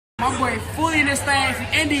My boy fully in this thing from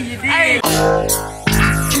Indy, you dig?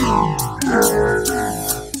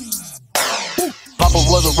 Papa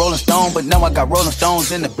was a Rolling Stone, but now I got Rolling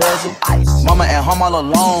Stones in the bezel. Mama at home all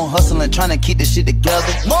alone, hustling, trying to keep this shit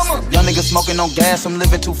together. Young niggas smoking on gas, I'm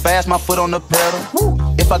living too fast, my foot on the pedal.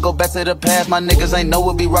 If I go back to the past, my niggas ain't know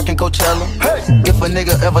we'll be rockin' Coachella. If a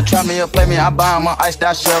nigga ever try me or play me, I buy him an iced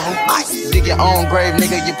out shovel. Dig your own grave,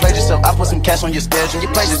 nigga, you played yourself. I put some cash on your schedule. You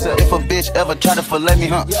played yourself. If a bitch ever try to fillet me,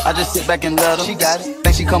 I just sit back and let her. She got it.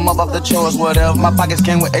 Think she come up off the chores, whatever. My pockets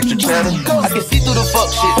came with extra cheddar. I can see through the fuck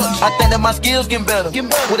shit. I think that my skills getting better.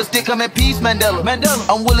 With a stick, I'm at peace, Mandela.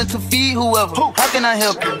 I'm willing to feed whoever. How can I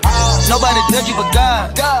help you? Nobody judge you but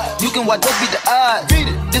God. You can watch us beat the odds.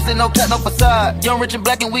 This ain't no cat, no facade. Young, rich, and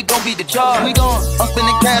black, and we gon' beat the charge. I'm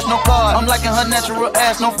spending cash, no card. I'm liking her natural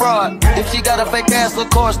ass, no fraud. If she got a fake ass, of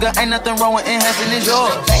course, there ain't nothing wrong with enhancing it's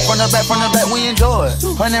yours. From the back, we enjoy it.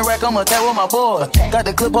 100 rack, I'ma tag with my boy. Got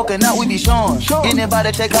the clip poking out, we be showing.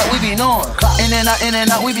 Anybody check out, we be knowing. In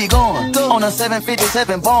and out, we be going. On a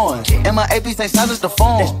 757 Boeing. And my AP say silence the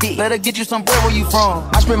phone. Better get you some bread, where you from?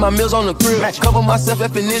 I spend my meals on the crib. Cover myself,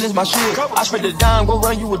 effing it is my shit. I spend the dime, go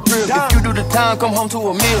run you a drill. If you do the time, come home to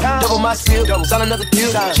a meal. Double my seal, sign another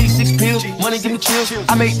deal. Cheese 6 pills, money give me chills.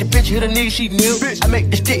 I make the bitch hit her knee, she kneel. I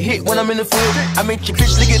make the stick hit when I'm in the field. I make your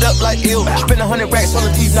bitch lick it up like ill. Spend 100 racks on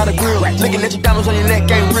the teeth, not a grill. Looking at your diamonds on your neck,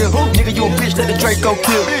 ain't real. Nigga, you a bitch, let the Draco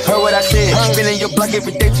kill. Heard what I said, spinning your block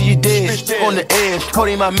every day till you dead. On the edge,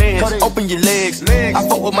 Cody my man, open your legs. I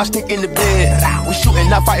fuck with my stick in the bed. We shooting,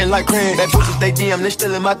 not fighting like Craig. Bad bitches, they DM, they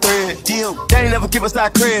stealing my thread. They ain't never give us our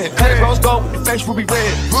cred. Cut it rose gold with the face ruby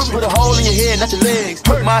red. Put a hole in your head, not your legs.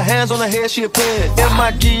 Put my hands on her head, she a ped.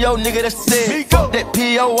 M-I-G-O, nigga, that's the said. Fuck that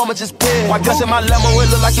P.O., I'ma just ped. White cuss in my Lambo, it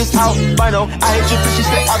look like it's out. Bino, I hate your bitch, she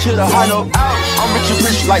stay out to the high note. I'm rich and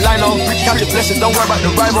rich like Lino. Rich got your blessings, don't worry about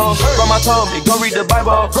the rivals. From my tongue, go read the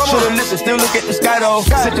Bible. Should've listened, still look at the sky though.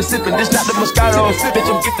 Sippin', this not the Moscato. Bitch,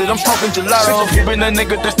 I'm gifted, I'm smoking gelato. Giving a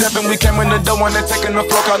nigga the steppin', we came in the door and they taking the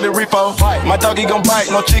floor, call the repo. My doggy gon' bite,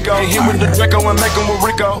 no Chico. Ain't hit with the Draco and make him with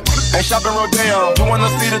Rico. Ain't shopping Rodeo. You wanna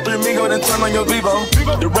see the 3 Migos, then turn on your Vivo.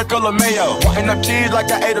 The Rico LaMayo. Wanting up cheese like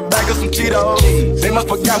I ate a bag of some Cheetos. They must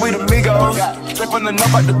forgot we the Migos. Straight from the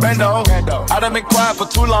north like the bando. I done been quiet for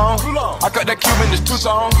too long. I cut that Cuban, it's too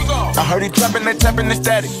song. I heard he trapping, they tapping, they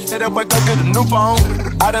static. Say that boy go get a new phone.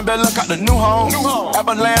 I done been look out the new home.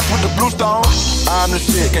 Avalanche with the blue stone. I'm the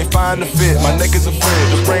shit, can't find the fit. My neck is a fridge,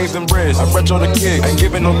 the springs and bricks. I retro the kick, ain't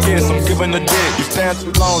giving no kiss, I'm giving a dick. You stand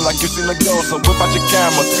too long like you seen a ghost, so whip out your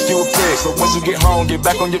camera, take you a pic. So once you get home, get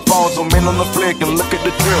back on your phone, zoom in on the flick and look at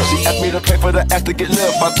the drill. She asked me to pay for the ass to get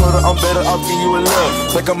lift. I told her I'm better, I'll give you a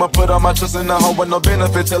lift. Think I'ma put all my trust in the home with no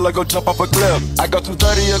benefit till I go jump off a cliff. I go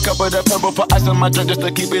 230, a cup of that purple, put ice in my drink just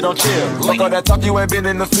to keep it on chill. Fuck all that talk, you ain't been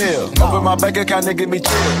in the field. Over my bank account, nigga, me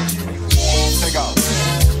chill. Take off.